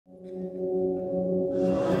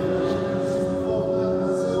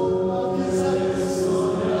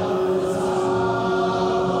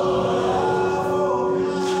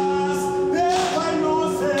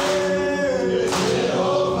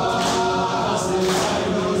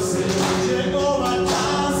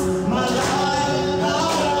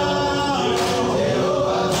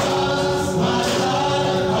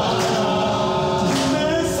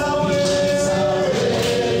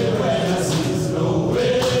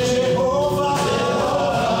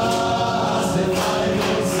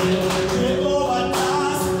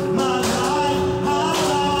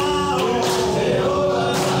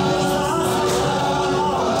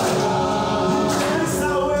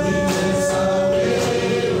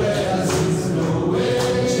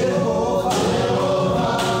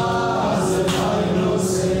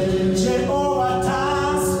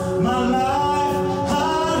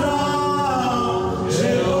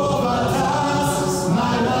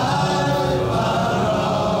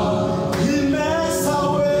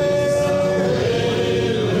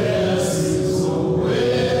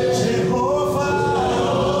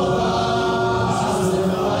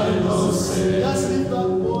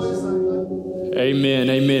Amen,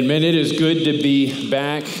 amen. Man, it is good to be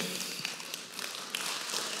back.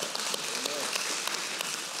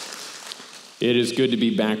 It is good to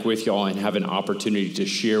be back with y'all and have an opportunity to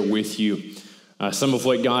share with you some of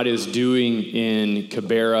what God is doing in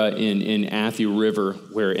Cabrera, in Athi River,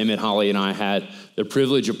 where Emmett Holly and I had the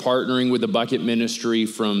privilege of partnering with the Bucket Ministry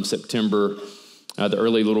from September, the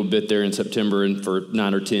early little bit there in September, and for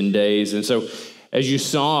 9 or 10 days. And so as you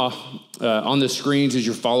saw on the screens as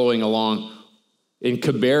you're following along, in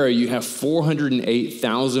Cabrera, you have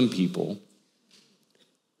 408,000 people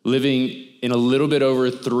living in a little bit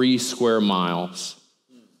over 3 square miles.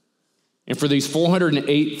 And for these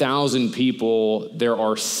 408,000 people, there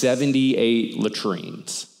are 78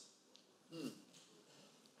 latrines.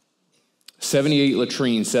 78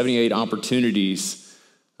 latrines, 78 opportunities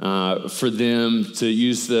for them to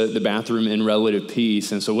use the bathroom in relative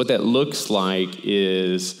peace. And so what that looks like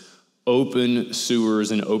is open sewers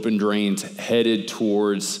and open drains headed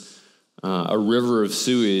towards a river of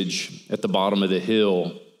sewage at the bottom of the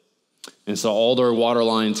hill. And so all their water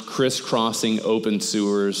lines crisscrossing open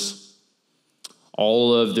sewers,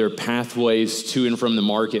 all of their pathways to and from the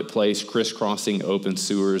marketplace crisscrossing open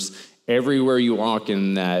sewers. Everywhere you walk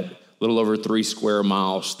in that little over 3 square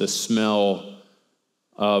miles, the smell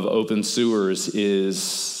of open sewers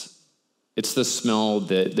it's the smell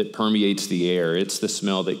that permeates the air. It's the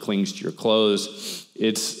smell that clings to your clothes.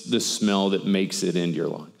 It's the smell that makes it into your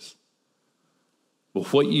lungs.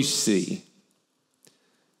 But what you see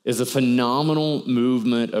is a phenomenal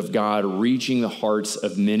movement of God reaching the hearts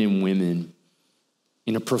of men and women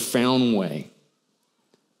in a profound way,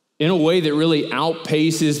 in a way that really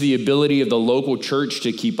outpaces the ability of the local church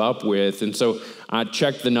to keep up with. And so I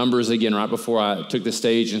checked the numbers again right before I took the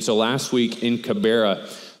stage. And so last week in Cabrera,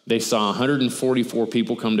 they saw 144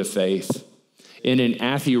 people come to faith. And in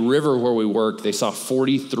Athi River, where we work, they saw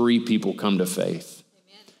 43 people come to faith.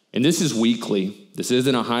 Amen. And this is weekly. This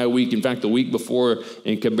isn't a high week. In fact, the week before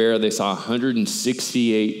in Cabrera, they saw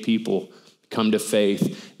 168 people come to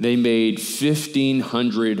faith. They made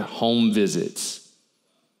 1,500 home visits.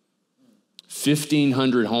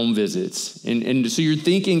 1,500 home visits. And so you're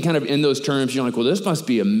thinking kind of in those terms, you're like, well, this must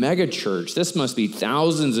be a mega church. This must be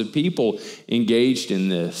thousands of people engaged in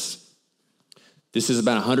this. This is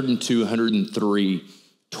about 102, 103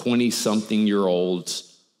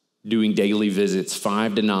 20-something-year-olds doing daily visits,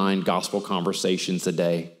 5 to 9 gospel conversations a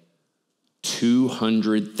day.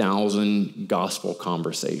 200,000 gospel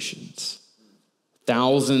conversations.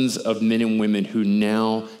 Thousands of men and women who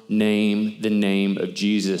now name the name of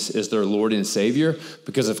Jesus as their Lord and Savior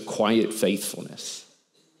because of quiet faithfulness.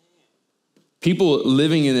 People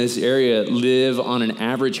living in this area live on an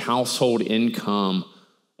average household income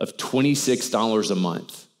of $26 a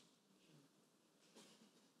month.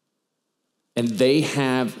 And they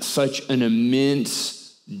have such an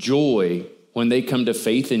immense joy when they come to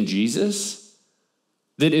faith in Jesus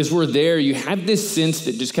that as we're there, you have this sense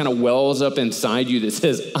that just kind of wells up inside you that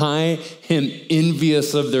says, I am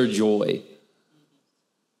envious of their joy.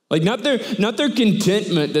 Like not their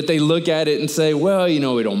contentment that they look at it and say, well,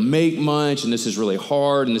 we don't make much, and this is really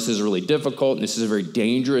hard, and this is really difficult, and this is a very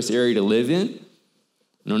dangerous area to live in.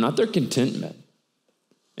 No, not their contentment.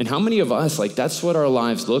 And how many of us, that's what our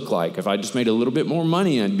lives look like? If I just made a little bit more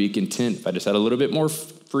money, I'd be content. If I just had a little bit more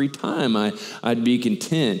free time, I'd be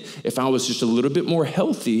content. If I was just a little bit more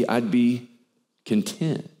healthy, I'd be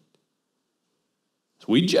content. So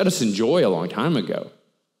we jettisoned joy a long time ago.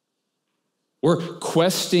 We're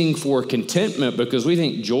questing for contentment because we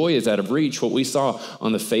think joy is out of reach. What we saw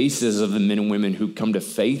on the faces of the men and women who come to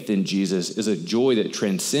faith in Jesus is a joy that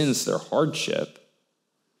transcends their hardship.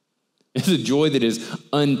 It's a joy that is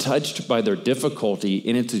untouched by their difficulty,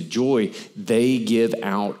 and it's a joy they give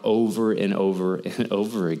out over and over and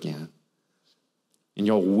over again. And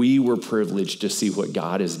y'all, we were privileged to see what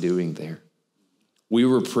God is doing there. We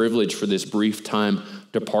were privileged for this brief time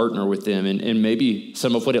to partner with them. And maybe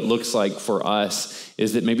some of what it looks like for us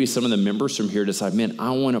is that maybe some of the members from here decide, man,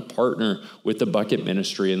 I want to partner with the Bucket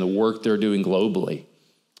Ministry and the work they're doing globally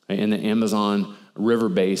in the Amazon River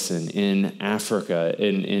Basin, in Africa,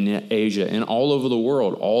 in Asia, and all over the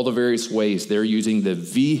world, all the various ways they're using the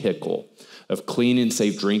vehicle of clean and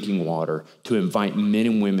safe drinking water to invite men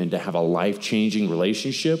and women to have a life-changing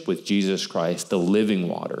relationship with Jesus Christ, the living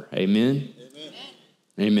water. Amen?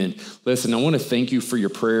 Amen. Amen. Listen, I want to thank you for your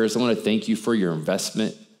prayers. I want to thank you for your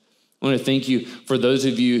investment. I want to thank you for those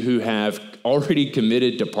of you who have already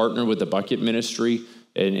committed to partner with the Bucket Ministry,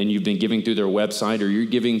 and you've been giving through their website, or you're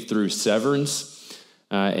giving through Severance.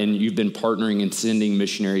 And you've been partnering and sending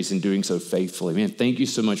missionaries and doing so faithfully. Man, thank you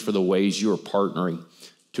so much for the ways you are partnering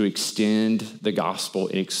to extend the gospel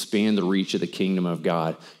and expand the reach of the kingdom of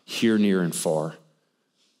God here, near, and far.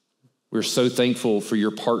 We're so thankful for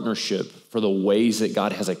your partnership, for the ways that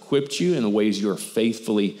God has equipped you and the ways you are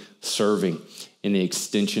faithfully serving in the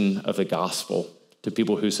extension of the gospel to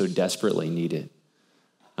people who so desperately need it.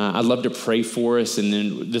 I'd love to pray for us, and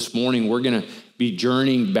then this morning we're going to be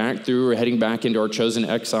journeying back through or heading back into our Chosen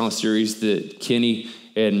Exile series that Kenny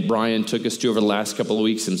and Brian took us to over the last couple of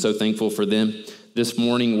weeks. I'm so thankful for them. This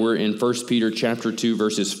morning we're in 1 Peter chapter 2,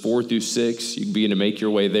 verses 4 through 6. You can begin to make your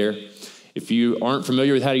way there. If you aren't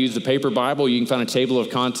familiar with how to use the paper Bible, you can find a table of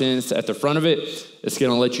contents at the front of it. It's going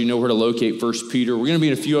to let you know where to locate 1 Peter. We're going to be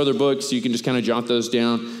in a few other books, so you can just kind of jot those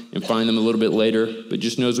down and find them a little bit later. But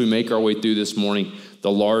just know as we make our way through this morning,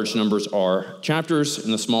 the large numbers are chapters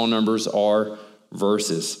and the small numbers are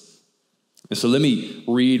verses. And so let me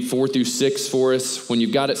read 4 through 6 for us. When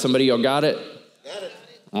you've got it, somebody, y'all got it? Got it.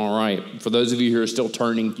 All right. For those of you who are still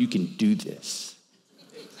turning, you can do this.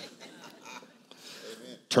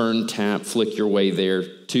 Turn, tap, flick your way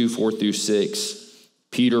there. 2, 4 through 6.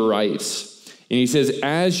 Peter writes, and he says,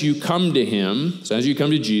 as you come to him, so as you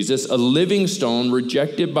come to Jesus, a living stone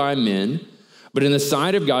rejected by men, but in the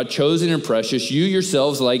sight of God, chosen and precious, you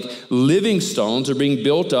yourselves, like living stones, are being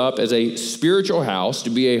built up as a spiritual house to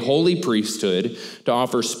be a holy priesthood, to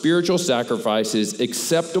offer spiritual sacrifices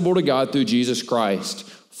acceptable to God through Jesus Christ.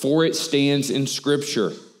 For it stands in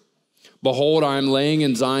Scripture, behold, I am laying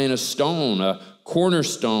in Zion a stone, a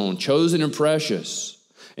cornerstone, chosen and precious,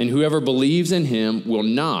 and whoever believes in him will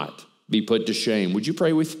not be put to shame. Would you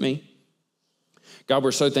pray with me? God,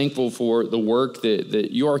 we're so thankful for the work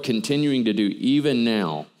that you are continuing to do even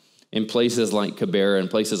now in places like Cabarrus and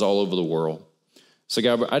places all over the world. So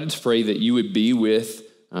God, I just pray that you would be with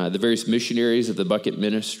the various missionaries of the Bucket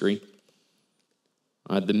Ministry,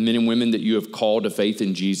 the men and women that you have called to faith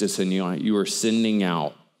in Jesus, and you are sending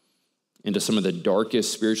out into some of the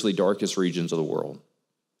darkest, spiritually darkest regions of the world.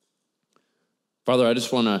 Father, I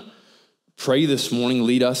just want to pray this morning,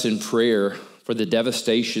 lead us in prayer for the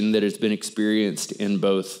devastation that has been experienced in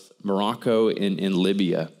both Morocco and in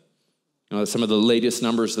Libya. Some of the latest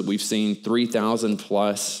numbers that we've seen, 3,000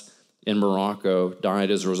 plus in Morocco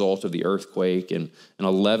died as a result of the earthquake, and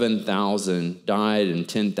 11,000 died and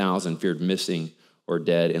 10,000 feared missing or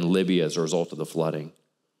dead in Libya as a result of the flooding.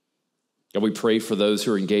 God, we pray for those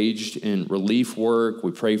who are engaged in relief work.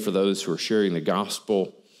 We pray for those who are sharing the gospel.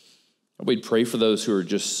 God, we pray for those who are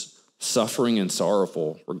just suffering and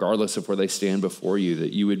sorrowful, regardless of where they stand before you,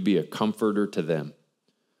 that you would be a comforter to them.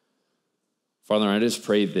 Father, I just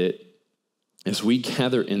pray that as we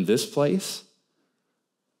gather in this place,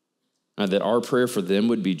 that our prayer for them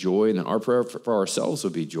would be joy, and that our prayer for ourselves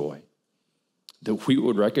would be joy. That we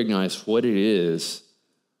would recognize what it is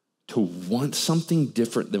to want something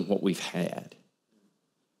different than what we've had.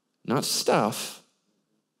 Not stuff,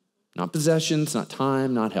 not possessions, not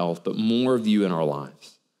time, not health, but more of you in our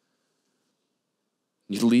lives.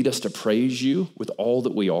 You lead us to praise you with all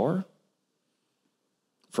that we are,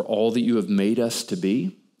 for all that you have made us to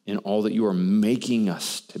be, and all that you are making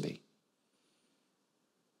us to be.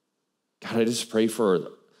 God, I just pray for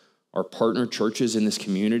our partner churches in this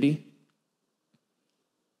community.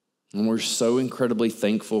 And we're so incredibly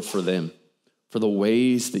thankful for them, for the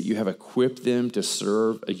ways that you have equipped them to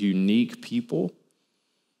serve a unique people,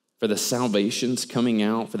 for the salvations coming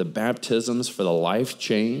out, for the baptisms, for the life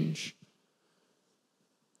change.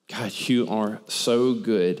 God, you are so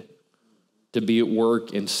good to be at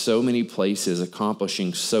work in so many places,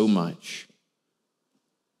 accomplishing so much.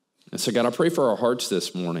 And so, God, I pray for our hearts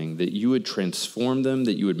this morning that you would transform them,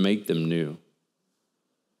 that you would make them new.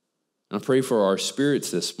 I pray for our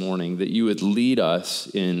spirits this morning that you would lead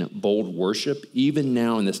us in bold worship, even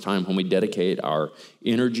now in this time when we dedicate our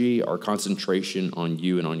energy, our concentration on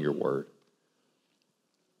you and on your word.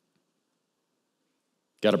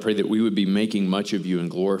 God, I pray that we would be making much of you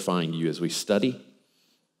and glorifying you as we study,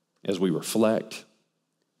 as we reflect,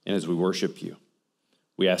 and as we worship you.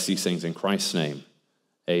 We ask these things in Christ's name.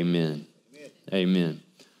 Amen. Amen. Amen.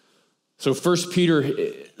 So 1 Peter,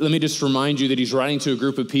 let me just remind you that he's writing to a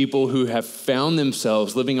group of people who have found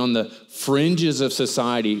themselves living on the fringes of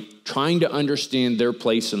society, trying to understand their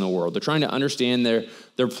place in the world. They're trying to understand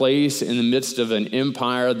their place in the midst of an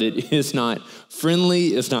empire that is not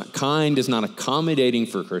friendly, is not kind, is not accommodating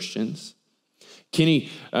for Christians. Kenny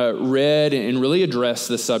read and really addressed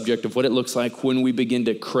the subject of what it looks like when we begin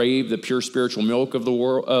to crave the pure spiritual milk of the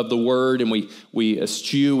word, and we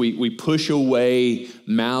eschew, we push away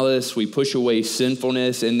malice, we push away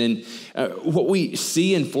sinfulness, and then what we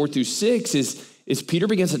see in 4 through 6 is is Peter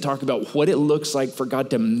begins to talk about what it looks like for God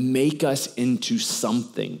to make us into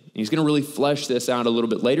something. And he's going to really flesh this out a little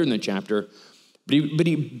bit later in the chapter, but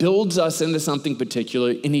he builds us into something particular,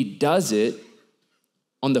 and he does it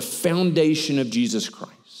on the foundation of Jesus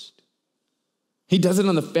Christ. He does it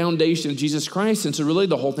on the foundation of Jesus Christ, and so really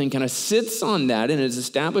the whole thing kind of sits on that and is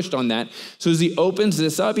established on that. So as he opens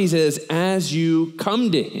this up, he says, as you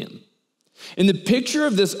come to him. And the picture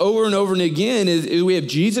of this over and over and again is we have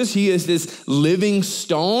Jesus. He is this living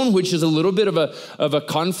stone, which is a little bit of a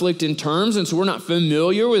conflict in terms. And so we're not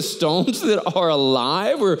familiar with stones that are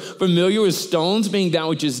alive. We're familiar with stones being that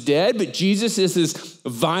which is dead. But Jesus is this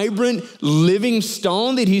vibrant, living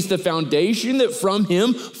stone, that he's the foundation, that from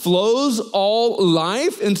him flows all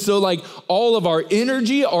life. And so like all of our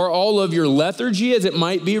energy, or all of your lethargy as it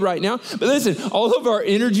might be right now. But listen, all of our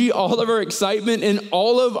energy, all of our excitement, and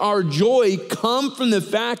all of our joy come from the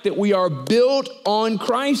fact that we are built on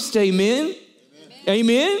Christ. Amen?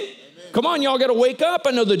 Amen? Amen? Come on, y'all got to wake up.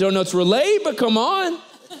 I know the donuts were late, but come on.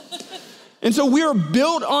 And so we are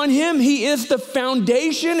built on him. He is the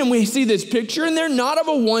foundation, and we see this picture in there, not of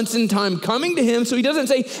a once-in-time coming to him. So he doesn't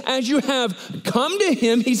say, as you have come to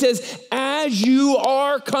him. He says, as you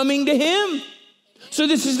are coming to him. So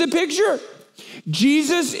this is the picture.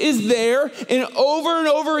 Jesus is there, and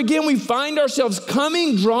over again, we find ourselves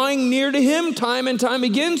coming, drawing near to him time and time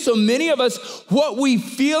again. So many of us, what we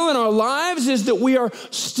feel in our lives is that we are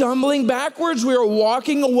stumbling backwards. We are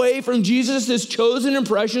walking away from Jesus, this chosen and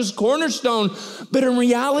precious cornerstone. But in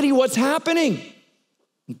reality, what's happening?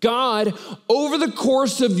 God, over the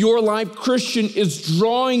course of your life, Christian, is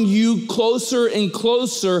drawing you closer and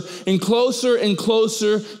closer and closer and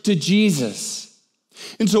closer to Jesus.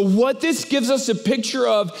 And so what this gives us a picture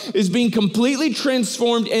of is being completely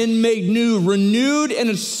transformed and made new, renewed and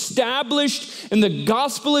established in the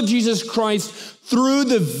gospel of Jesus Christ through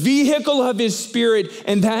the vehicle of his Spirit.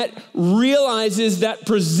 And that realizes, that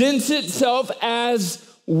presents itself as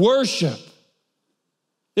worship.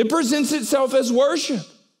 It presents itself as worship.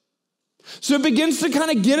 So it begins to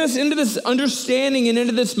kind of get us into this understanding and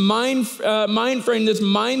into this mind frame, this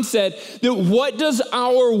mindset, that what does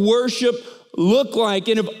our worship look like?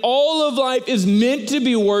 And if all of life is meant to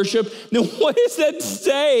be worship, then what does that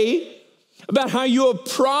say about how you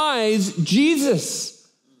apprise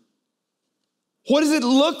Jesus? What does it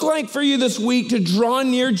look like for you this week to draw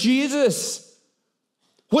near Jesus?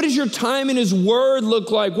 What does your time in his word look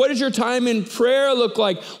like? What does your time in prayer look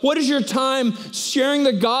like? What is your time sharing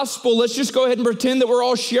the gospel? Let's just go ahead and pretend that we're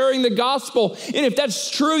all sharing the gospel. And if that's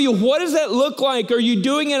true, what does that look like? Are you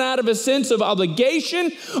doing it out of a sense of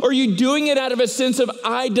obligation? Or are you doing it out of a sense of,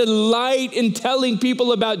 I delight in telling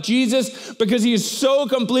people about Jesus because he has so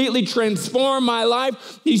completely transformed my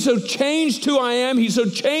life. He's so changed who I am. He's so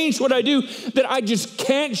changed what I do that I just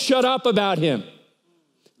can't shut up about him.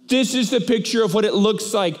 This is the picture of what it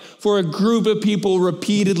looks like for a group of people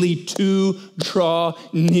repeatedly to draw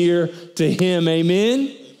near to him. Amen?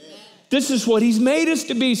 Amen. This is what he's made us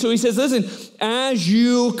to be. So he says, listen, as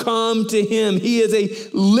you come to him, he is a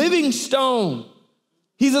living stone.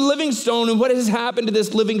 He's a living stone. And what has happened to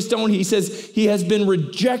this living stone? He says he has been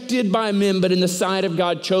rejected by men, but in the sight of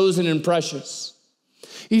God, chosen and precious.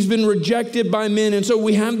 He's been rejected by men. And so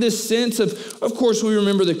we have this sense of course, we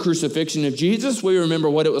remember the crucifixion of Jesus. We remember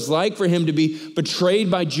what it was like for him to be betrayed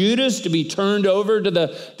by Judas, to be turned over to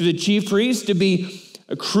the chief priest, to be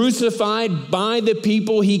crucified by the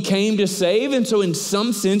people he came to save. And so in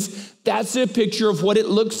some sense, that's a picture of what it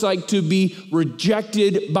looks like to be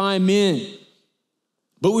rejected by men.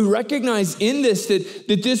 But we recognize in this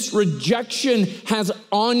that this rejection has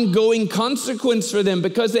ongoing consequence for them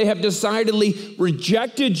because they have decidedly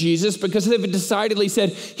rejected Jesus, because they've decidedly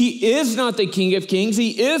said, he is not the King of Kings.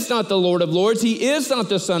 He is not the Lord of Lords. He is not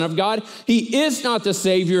the Son of God. He is not the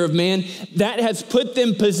Savior of man. That has put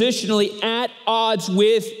them positionally at odds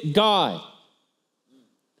with God.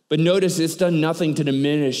 But notice it's done nothing to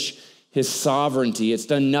diminish his sovereignty. It's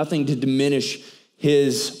done nothing to diminish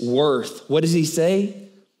his worth. What does he say?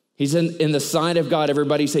 He's in the sight of God.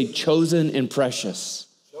 Everybody say chosen and precious.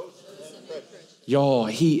 Y'all,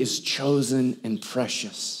 he is chosen and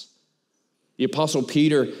precious. The Apostle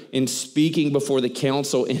Peter, in speaking before the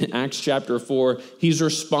council in Acts chapter 4, he's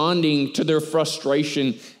responding to their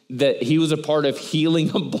frustration that he was a part of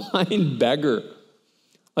healing a blind beggar.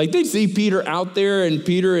 Like they see Peter out there, and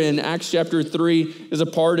Peter in Acts chapter 3 is a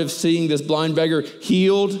part of seeing this blind beggar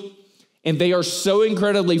healed. And they are so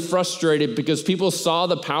incredibly frustrated because people saw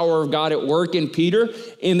the power of God at work in Peter,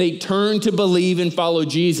 and they turned to believe and follow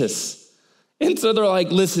Jesus. And so they're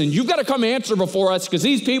like, listen, you've got to come answer before us because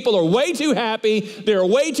these people are way too happy. They're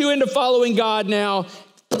way too into following God now.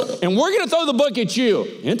 and we're going to throw the book at you.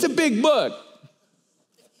 It's a big book.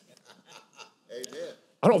 Amen.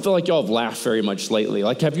 I don't feel like y'all have laughed very much lately.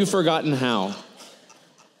 Like, have you forgotten how?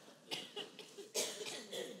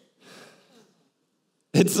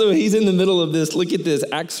 And so he's in the middle of this. Look at this,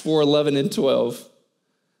 Acts 4:11 and 12.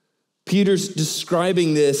 Peter's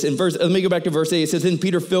describing this in let me go back to verse 8. It says, then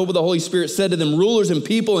Peter, filled with the Holy Spirit, said to them, rulers and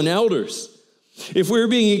people and elders, if we are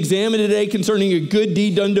being examined today concerning a good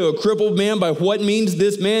deed done to a crippled man, by what means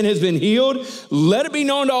this man has been healed, let it be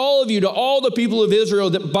known to all of you, to all the people of Israel,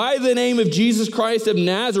 that by the name of Jesus Christ of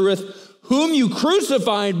Nazareth, whom you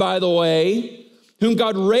crucified, by the way, whom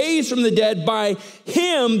God raised from the dead, by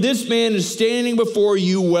him, this man is standing before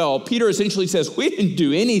you well. Peter essentially says, we didn't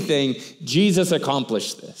do anything. Jesus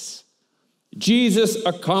accomplished this. Jesus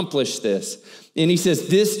accomplished this. And he says,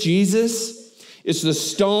 this Jesus is the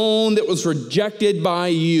stone that was rejected by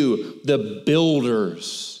you, the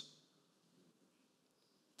builders.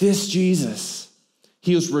 This Jesus,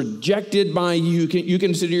 he was rejected by you. You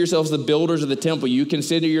consider yourselves the builders of the temple. You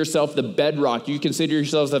consider yourself the bedrock. You consider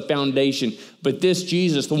yourselves the foundation. But this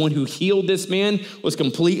Jesus, the one who healed this man, was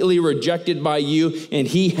completely rejected by you, and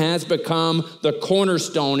he has become the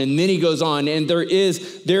cornerstone. And then he goes on, and there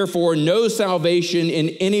is therefore no salvation in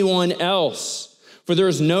anyone else, for there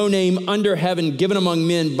is no name under heaven given among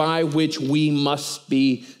men by which we must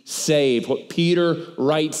be saved. What Peter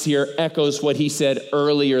writes here echoes what he said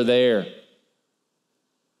earlier there.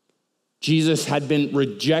 Jesus had been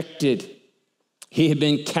rejected. He had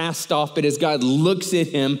been cast off, but as God looks at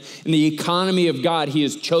him in the economy of God, he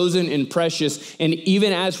is chosen and precious. And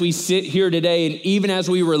even as we sit here today, and even as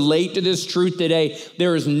we relate to this truth today,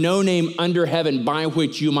 there is no name under heaven by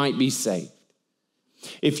which you might be saved.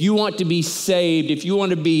 If you want to be saved, if you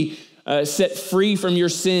want to be set free from your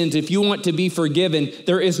sins, if you want to be forgiven,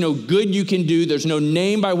 there is no good you can do. There's no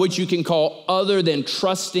name by which you can call other than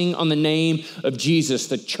trusting on the name of Jesus,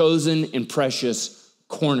 the chosen and precious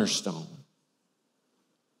cornerstone.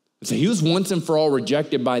 So he was once and for all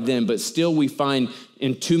rejected by them, but still we find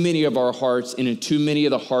in too many of our hearts and in too many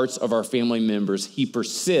of the hearts of our family members, he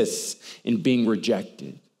persists in being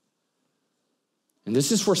rejected. And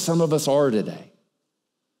this is where some of us are today.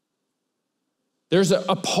 There's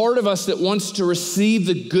a part of us that wants to receive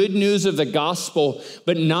the good news of the gospel,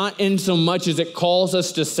 but not in so much as it calls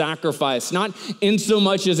us to sacrifice, not in so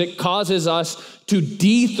much as it causes us to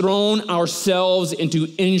dethrone ourselves and to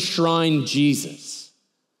enshrine Jesus.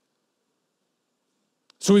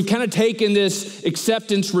 So we've kind of taken this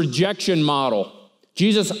acceptance rejection model.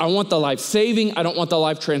 Jesus, I want the life saving, I don't want the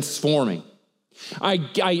life transforming.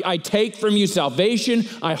 I take from you salvation,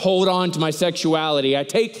 I hold on to my sexuality. I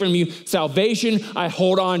take from you salvation, I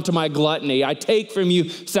hold on to my gluttony. I take from you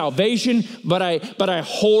salvation, but I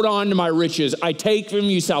hold on to my riches. I take from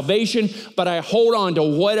you salvation, but I hold on to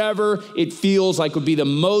whatever it feels like would be the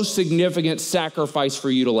most significant sacrifice for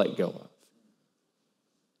you to let go of.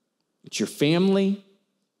 It's your family,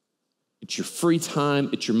 it's your free time,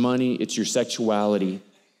 it's your money, it's your sexuality,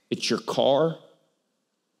 it's your car.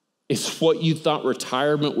 It's what you thought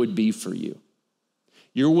retirement would be for you.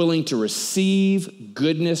 You're willing to receive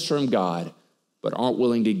goodness from God, but aren't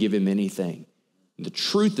willing to give him anything. And the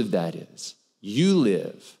truth of that is, you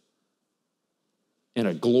live in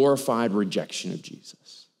a glorified rejection of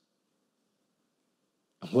Jesus.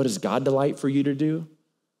 And what does God delight for you to do?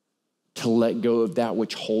 To let go of that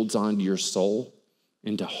which holds on to your soul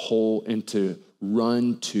and to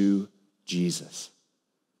run to Jesus.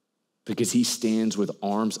 Because he stands with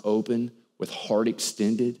arms open, with heart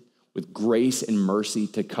extended, with grace and mercy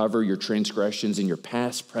to cover your transgressions in your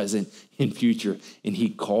past, present, and future. And he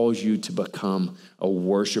calls you to become a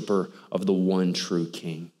worshiper of the one true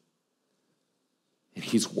King. And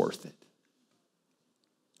he's worth it.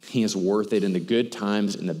 He is worth it in the good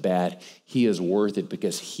times and the bad. He is worth it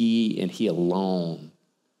because he and he alone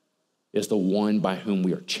is the one by whom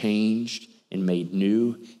we are changed and made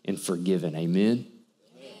new and forgiven. Amen?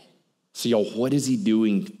 So y'all, what is he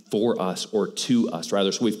doing for us or to us,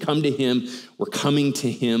 rather? So we've come to him. We're coming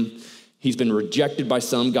to him. He's been rejected by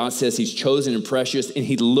some. God says he's chosen and precious. And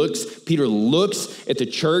Peter looks at the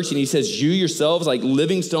church and he says, you yourselves, like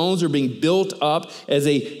living stones, are being built up as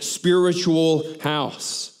a spiritual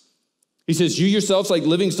house. He says, you yourselves, like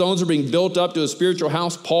living stones, are being built up to a spiritual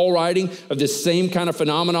house. Paul, writing of this same kind of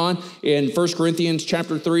phenomenon in 1 Corinthians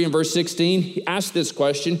chapter 3 and verse 16, he asked this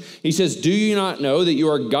question. He says, do you not know that you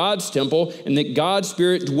are God's temple and that God's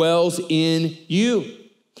Spirit dwells in you?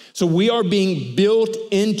 So we are being built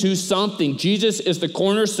into something. Jesus is the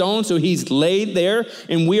cornerstone, so he's laid there,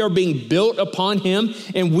 and we are being built upon him,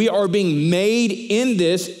 and we are being made in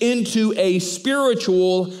this into a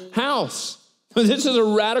spiritual house. This is a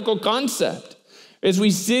radical concept. As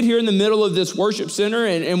we sit here in the middle of this worship center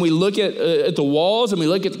and we look at the walls and we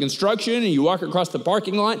look at the construction and you walk across the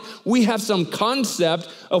parking lot, we have some concept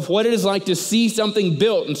of what it is like to see something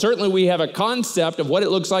built. And certainly we have a concept of what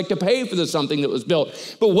it looks like to pay for something that was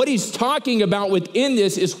built. But what he's talking about within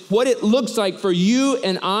this is what it looks like for you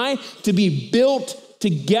and I to be built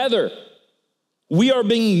together. We are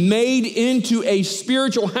being made into a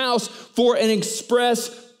spiritual house for an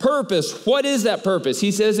express purpose. What is that purpose?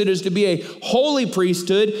 He says it is to be a holy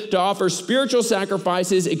priesthood, to offer spiritual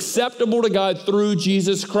sacrifices acceptable to God through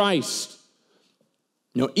Jesus Christ.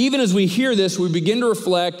 Even as we hear this, we begin to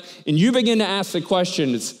reflect, and you begin to ask the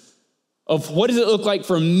questions of what does it look like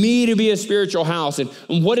for me to be a spiritual house? And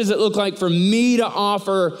what does it look like for me to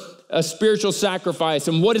offer a spiritual sacrifice?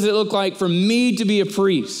 And what does it look like for me to be a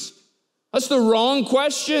priest? That's the wrong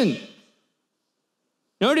question.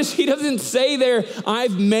 Notice he doesn't say there,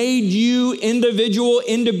 I've made you individual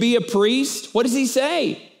into be a priest. What does he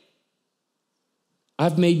say?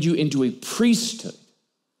 I've made you into a priesthood.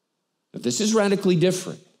 Now, this is radically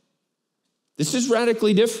different. This is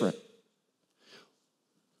radically different.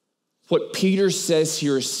 What Peter says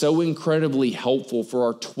here is so incredibly helpful for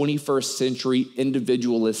our 21st century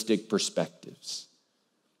individualistic perspectives.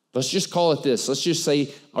 Let's just call it this. Let's just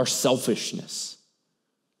say our selfishness.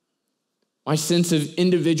 My sense of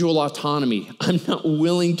individual autonomy. I'm not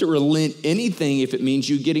willing to relent anything if it means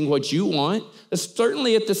you getting what you want. That's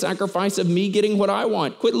certainly at the sacrifice of me getting what I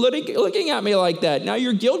want. Quit looking at me like that. Now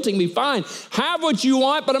you're guilting me. Fine. Have what you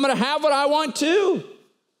want, but I'm going to have what I want too.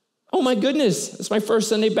 Oh my goodness. It's my first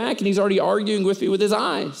Sunday back and he's already arguing with me with his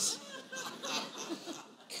eyes.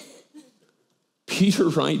 Peter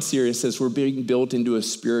writes here and says we're being built into a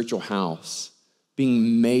spiritual house,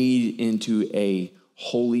 being made into a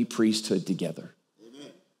holy priesthood together.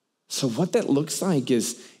 Amen. So what that looks like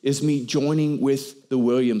is me joining with the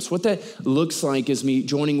Williams. What that looks like is me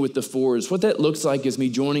joining with the Fords. What that looks like is me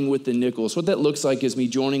joining with the Nichols. What that looks like is me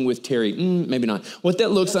joining with Terry. Maybe not. What that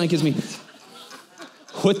looks like is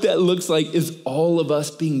what that looks like is all of us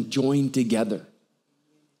being joined together.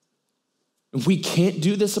 And we can't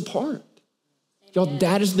do this apart. Y'all,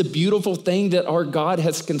 that is the beautiful thing that our God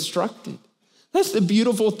has constructed. That's the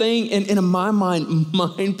beautiful thing and in my mind,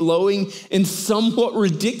 mind-blowing and somewhat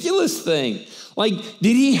ridiculous thing. Like,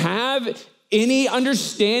 did he have any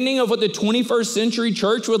understanding of what the 21st century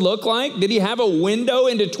church would look like? Did he have a window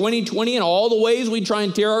into 2020 and all the ways we try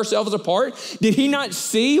and tear ourselves apart? Did he not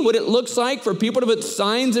see what it looks like for people to put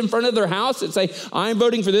signs in front of their house that say, I'm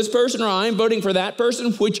voting for this person or I'm voting for that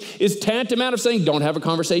person, which is tantamount of saying, don't have a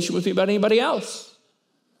conversation with me about anybody else?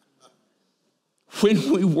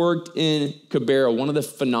 When we worked in Cabrera, one of the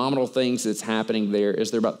phenomenal things that's happening there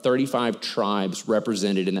is there are about 35 tribes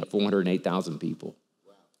represented in that 408,000 people.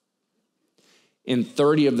 Wow. And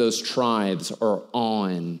 30 of those tribes are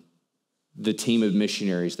on the team of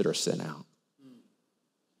missionaries that are sent out.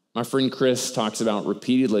 My friend Chris talks about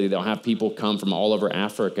repeatedly, they'll have people come from all over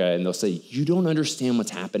Africa and they'll say, you don't understand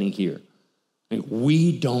what's happening here. Like,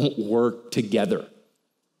 we don't work together.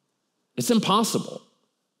 It's impossible.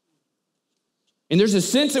 And there's a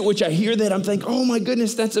sense in which I hear that, I'm thinking, oh my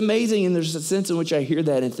goodness, that's amazing. And there's a sense in which I hear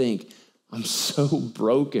that and think, I'm so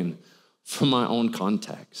broken from my own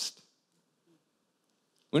context.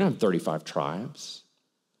 We don't have 35 tribes.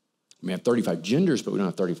 We have 35 genders, but we don't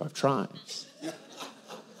have 35 tribes.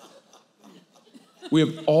 We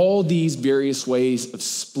have all these various ways of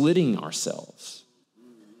splitting ourselves.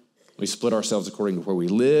 We split ourselves according to where we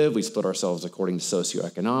live. We split ourselves according to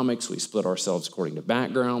socioeconomics. We split ourselves according to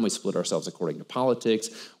background. We split ourselves according to politics.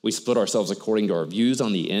 We split ourselves according to our views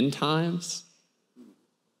on the end times.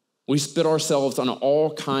 We split ourselves on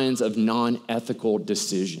all kinds of non-ethical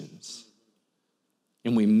decisions.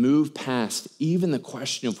 And we move past even the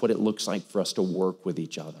question of what it looks like for us to work with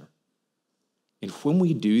each other. And when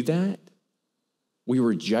we do that, we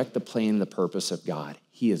reject the plan and the purpose of God.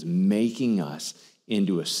 He is making us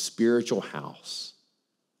into a spiritual house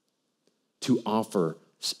to offer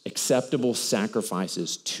acceptable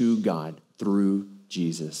sacrifices to God through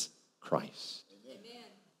Jesus Christ. Amen.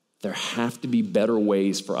 There have to be better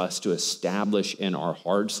ways for us to establish in our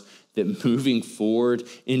hearts that moving forward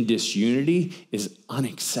in disunity is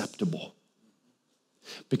unacceptable.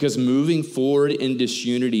 Because moving forward in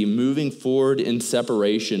disunity, moving forward in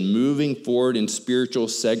separation, moving forward in spiritual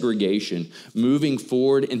segregation, moving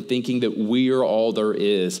forward in thinking that we are all there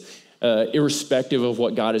is, irrespective of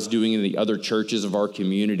what God is doing in the other churches of our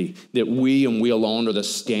community, that we and we alone are the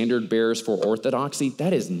standard bearers for orthodoxy,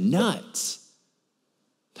 that is nuts.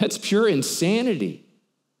 That's pure insanity.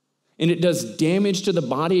 And it does damage to the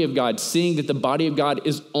body of God, seeing that the body of God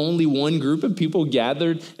is only one group of people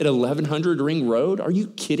gathered at 1100 Ring Road. Are you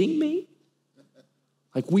kidding me?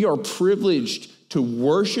 Like, we are privileged to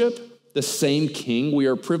worship the same King. We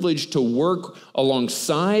are privileged to work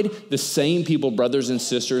alongside the same people, brothers and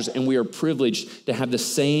sisters, and we are privileged to have the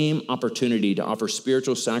same opportunity to offer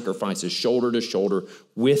spiritual sacrifices shoulder to shoulder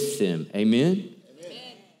with them. Amen?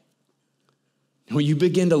 When you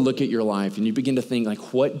begin to look at your life and you begin to think,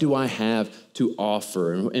 like, what do I have to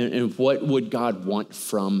offer? And what would God want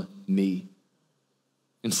from me?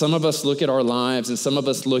 And some of us look at our lives and some of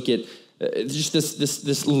us look at just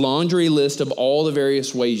this laundry list of all the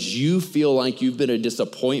various ways you feel like you've been a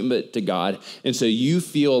disappointment to God. And so you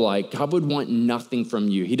feel like God would want nothing from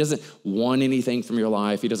you. He doesn't want anything from your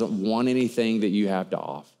life. He doesn't want anything that you have to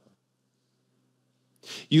offer.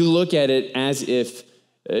 You look at it as if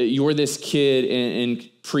you're this kid in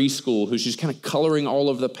preschool who's just kind of coloring all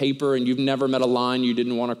over the paper, and you've never met a line you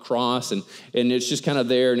didn't want to cross, and it's just kind of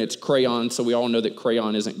there, and it's crayon, so we all know that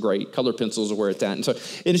crayon isn't great. Color pencils are where it's at. And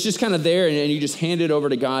it's just kind of there, and you just hand it over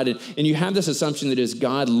to God, and you have this assumption that as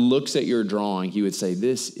God looks at your drawing, he would say,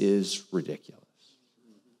 this is ridiculous.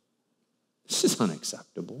 This is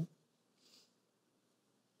unacceptable.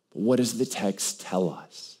 But what does the text tell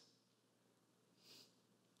us?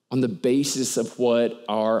 On the basis of what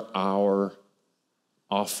are our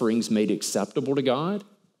offerings made acceptable to God?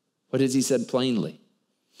 What has he said plainly?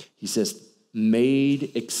 He says,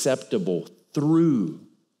 made acceptable through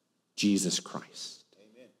Jesus Christ.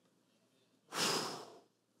 Amen. I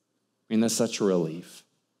mean, that's such a relief.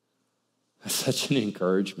 That's such an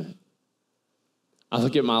encouragement. I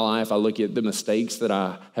look at my life, I look at the mistakes that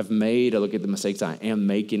I have made, I look at the mistakes I am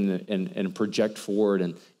making and project forward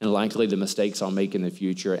and likely the mistakes I'll make in the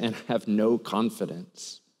future, and have no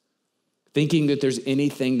confidence, thinking that there's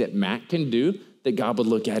anything that Matt can do that God would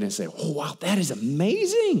look at and say, oh, wow, that is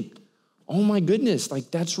amazing. Oh my goodness,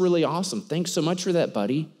 like that's really awesome. Thanks so much for that,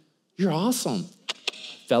 buddy. You're awesome,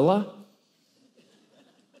 fella.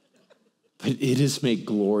 But it is made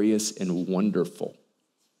glorious and wonderful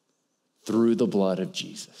through the blood of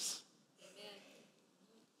Jesus. Amen.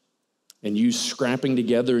 And you scrapping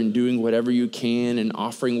together and doing whatever you can and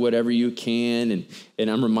offering whatever you can. And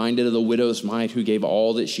I'm reminded of the widow's mite who gave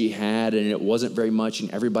all that she had, and it wasn't very much,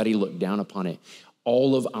 and everybody looked down upon it.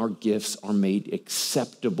 All of our gifts are made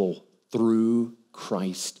acceptable through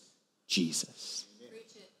Christ Jesus.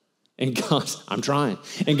 And God, I'm trying.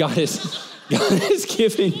 And God has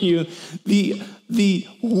given you the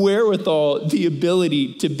wherewithal, the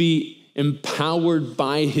ability to be empowered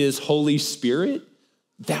by his Holy Spirit,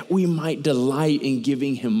 that we might delight in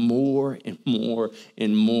giving him more and more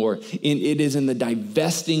and more. And it is in the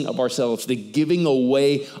divesting of ourselves, the giving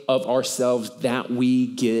away of ourselves, that we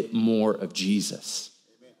get more of Jesus.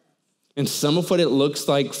 Amen. And some of what it looks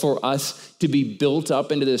like for us to be built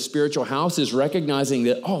up into this spiritual house is recognizing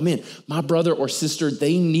that, oh man, my brother or sister,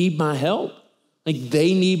 they need my help. Like,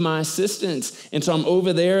 they need my assistance. And so I'm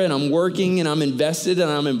over there and I'm working and I'm invested and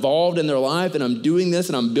I'm involved in their life and I'm doing this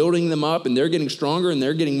and I'm building them up, and they're getting stronger and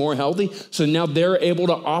they're getting more healthy. So now they're able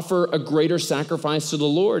to offer a greater sacrifice to the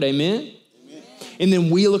Lord. Amen? Amen. And then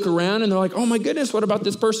we look around and they're like, oh my goodness, what about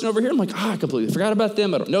this person over here? I'm like, I completely forgot about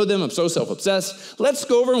them. I don't know them. I'm so self-obsessed. Let's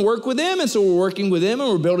go over and work with them. And so we're working with them and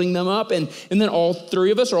we're building them up. And then all three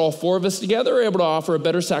of us or all four of us together are able to offer a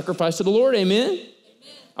better sacrifice to the Lord. Amen? Amen.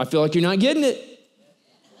 I feel like you're not getting it.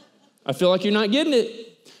 I feel like you're not getting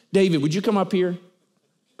it. David, would you come up here?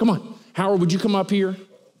 Come on. Howard, would you come up here?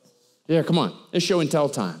 Yeah, come on. It's show and tell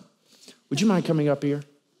time. Would you mind coming up here?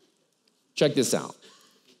 Check this out.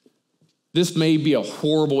 This may be a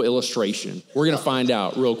horrible illustration. We're going to find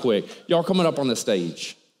out real quick. Y'all coming up on the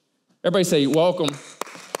stage. Everybody say, welcome.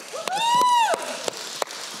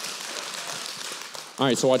 All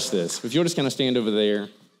right, so watch this. If you'll just kind of stand over there.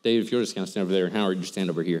 Dave, if you'll just kind of stand over there, and Howard, you stand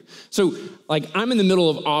over here. So, like, I'm in the middle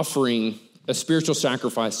of offering a spiritual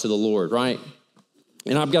sacrifice to the Lord, right?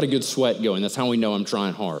 And I've got a good sweat going. That's how we know I'm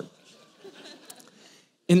trying hard.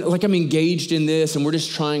 And, like, I'm engaged in this, and we're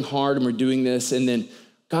just trying hard, and we're doing this, and then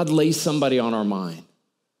God lays somebody on our mind.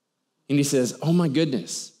 And he says, oh, my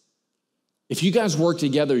goodness, if you guys work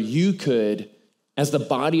together, you could, as the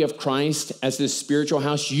body of Christ, as this spiritual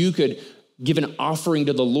house, you could give an offering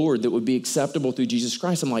to the Lord that would be acceptable through Jesus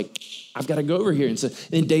Christ. I'm like, I've got to go over here. And so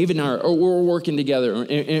then David and I we're working together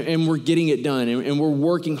and we're getting it done and we're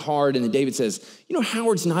working hard. And then David says, you know,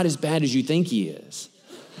 Howard's not as bad as you think he is.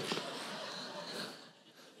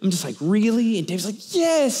 I'm just like, really? And David's like,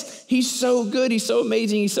 yes, he's so good. He's so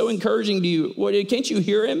amazing. He's so encouraging to you. What, can't you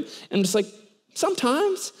hear him? And I'm just like,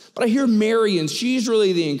 sometimes, but I hear Mary and she's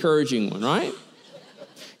really the encouraging one, right?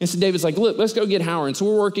 And so David's like, look, let's go get Howard. And so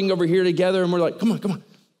we're working over here together, and we're like, come on.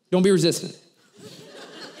 Don't be resistant.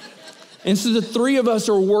 And so the three of us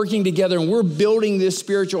are working together, and we're building this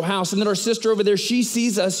spiritual house. And then our sister over there, she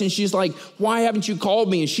sees us, and she's like, why haven't you called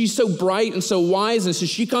me? And she's so bright and so wise. And so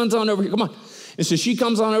she comes on over here. Come on. And so she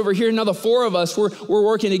comes on over here. Now the four of us, we're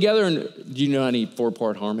working together. And do you know any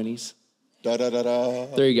 4-part harmonies? Da, da, da,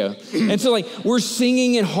 da. There you go. And so like we're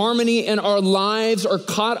singing in harmony, and our lives are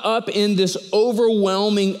caught up in this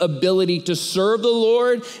overwhelming ability to serve the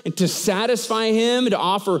Lord and to satisfy him, to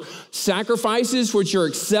offer sacrifices which are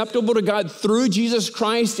acceptable to God through Jesus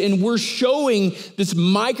Christ. And we're showing this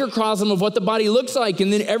microcosm of what the body looks like.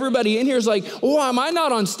 And then everybody in here is like, oh, why am I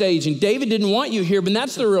not on stage? And David didn't want you here, but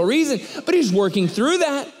that's the real reason. But he's working through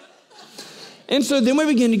that. And so then we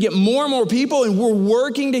begin to get more and more people, and we're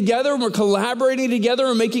working together, and we're collaborating together,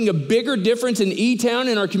 and making a bigger difference in E-Town,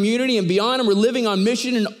 in our community and beyond, and we're living on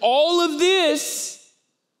mission, and all of this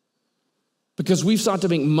because we've sought to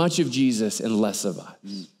make much of Jesus and less of us.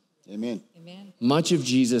 Amen. Amen. Much of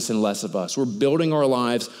Jesus and less of us. We're building our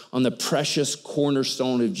lives on the precious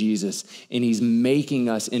cornerstone of Jesus, and he's making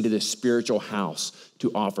us into this spiritual house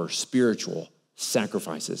to offer spiritual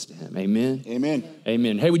sacrifices to him. Amen? Amen.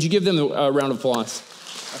 Amen. Hey, would you give them a round of applause?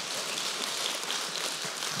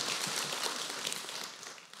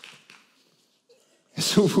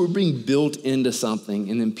 So we're being built into something,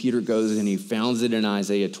 and then Peter goes and he founds it in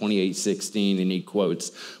Isaiah 28:16, and he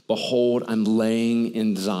quotes, behold, I'm laying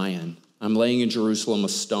in Zion. I'm laying in Jerusalem a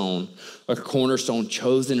stone, a cornerstone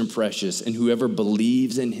chosen and precious, and whoever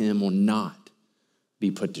believes in him will not be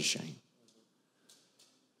put to shame.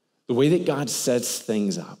 The way that God sets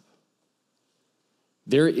things up,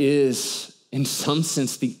 there is, in some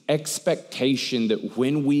sense, the expectation that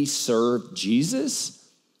when we serve Jesus,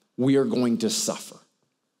 we are going to suffer.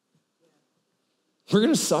 We're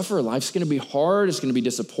going to suffer. Life's going to be hard. It's going to be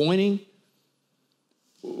disappointing.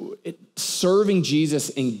 Serving Jesus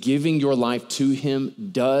and giving your life to him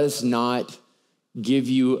does not give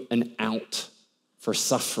you an out for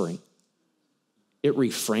suffering. It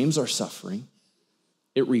reframes our suffering.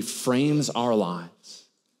 It reframes our lives.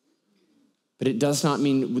 But it does not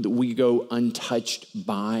mean that we go untouched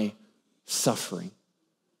by suffering.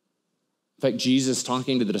 In fact, Jesus,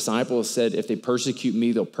 talking to the disciples, said, if they persecute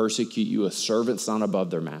me, they'll persecute you. A servant's not above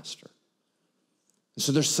their master.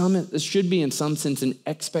 So there should be, in some sense, an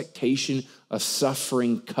expectation of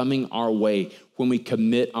suffering coming our way when we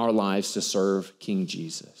commit our lives to serve King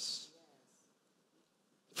Jesus.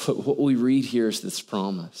 But what we read here is this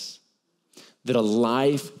promise that a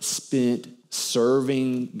life spent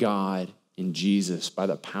serving God in Jesus by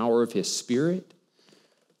the power of his Spirit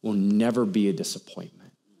will never be a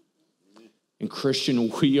disappointment. And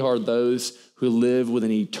Christian, we are those who live with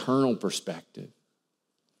an eternal perspective.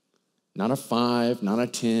 Not a 5, not a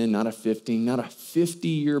 10, not a 15, not a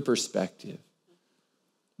 50-year perspective,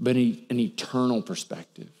 but an eternal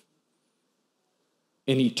perspective.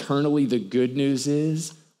 And eternally, the good news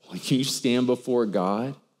is when you stand before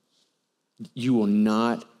God, you will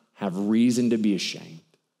not have reason to be ashamed.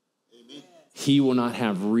 Amen. He will not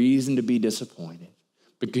have reason to be disappointed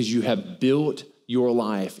because you have built your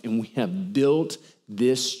life, and we have built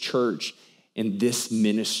this church and this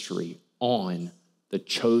ministry on the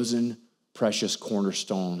chosen, precious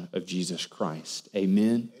cornerstone of Jesus Christ.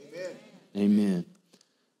 Amen? Amen. Amen.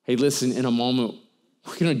 Hey, listen, in a moment,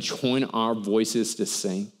 we're going to join our voices to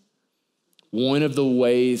sing. One of the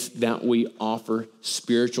ways that we offer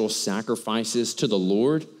spiritual sacrifices to the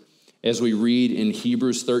Lord, as we read in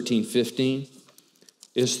Hebrews 13:15,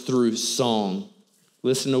 is through song.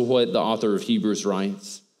 Listen to what the author of Hebrews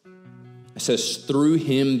writes. It says, through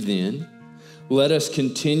him then, let us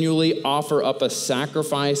continually offer up a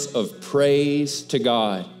sacrifice of praise to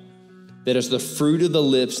God, that is the fruit of the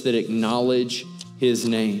lips that acknowledge his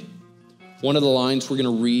name. One of the lines we're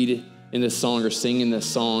going to read in this song or sing in this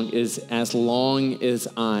song is, as long as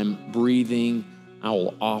I'm breathing, I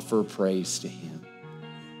will offer praise to him.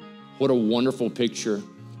 What a wonderful picture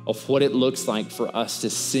of what it looks like for us to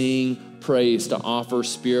sing praise, to offer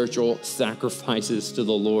spiritual sacrifices to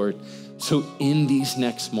the Lord. So in these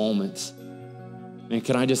next moments, man,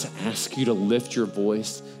 can I just ask you to lift your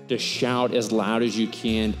voice, to shout as loud as you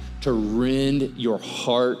can, to rend your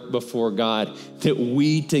heart before God, that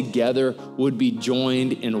we together would be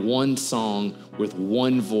joined in one song with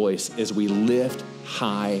one voice as we lift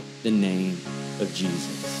high the name of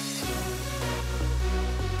Jesus.